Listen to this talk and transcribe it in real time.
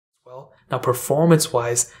well. Now performance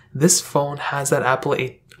wise, this phone has that Apple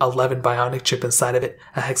 11 Bionic chip inside of it,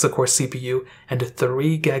 a hexa-core CPU, and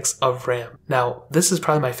 3 gigs of RAM. Now, this is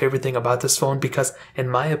probably my favorite thing about this phone because, in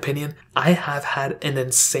my opinion, I have had an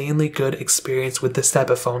insanely good experience with this type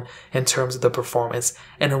of phone in terms of the performance,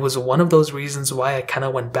 and it was one of those reasons why I kind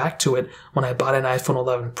of went back to it when I bought an iPhone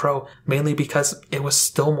 11 Pro, mainly because it was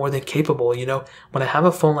still more than capable. You know, when I have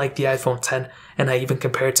a phone like the iPhone 10, and I even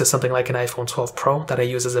compare it to something like an iPhone 12 Pro that I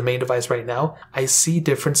use as a main device right now, I see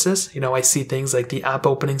differences. You know, I see things like the app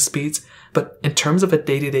opening speeds, but in terms of a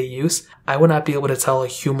day-to-day use, I would not be able to tell a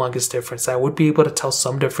humongous difference. I would be able to tell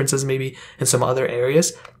some differences maybe in some other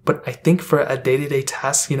areas, but I think for a day-to-day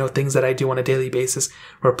task, you know, things that I do on a daily basis,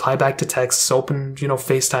 reply back to texts, open, you know,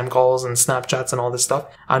 FaceTime calls and Snapchats and all this stuff,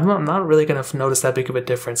 I'm not really going to notice that big of a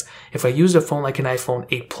difference. If I used a phone like an iPhone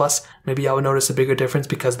 8 Plus, maybe I would notice a bigger difference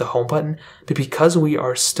because of the home button, but because we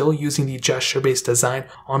are still using the gesture-based design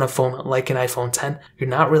on a phone like an iPhone 10, you're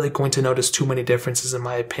not really going to notice too many differences in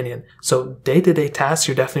my opinion. So day-to-day tasks,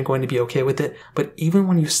 you're definitely going to be okay with it, but even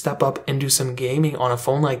when you step up and do some gaming on a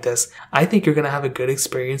phone like this, I think you're going to have a good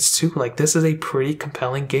experience too. Like, this is a pretty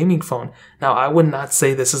compelling gaming phone. Now, I would not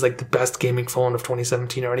say this is like the best gaming phone of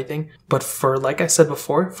 2017 or anything, but for, like I said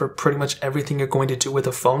before, for pretty much everything you're going to do with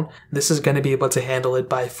a phone, this is going to be able to handle it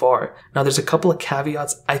by far. Now, there's a couple of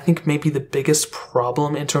caveats. I think maybe the biggest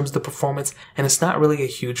problem in terms of the performance, and it's not really a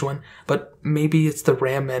huge one, but maybe it's the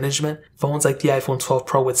RAM management. Phones like the iPhone 12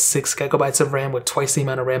 Pro with 6 gigabytes of RAM with twice the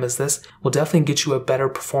amount of RAM as this will definitely get you a better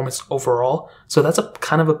performance overall. So that's a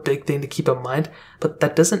kind of a big thing to keep in mind, but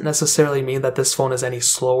that doesn't necessarily mean that this phone is any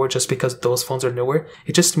slower just because those phones are newer.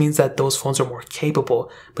 It just means that those phones are more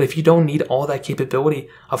capable. But if you don't need all that capability,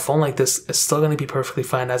 a phone like this is still going to be perfectly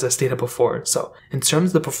fine, as I stated before. So in terms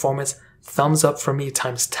of the performance, thumbs up for me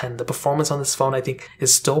times 10. The performance on this phone, I think,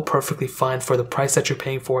 is still perfectly fine for the price that you're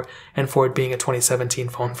paying for and for it being a 2017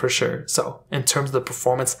 phone for sure. So in terms of the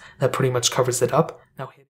performance, that pretty much covers it up.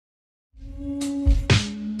 Now,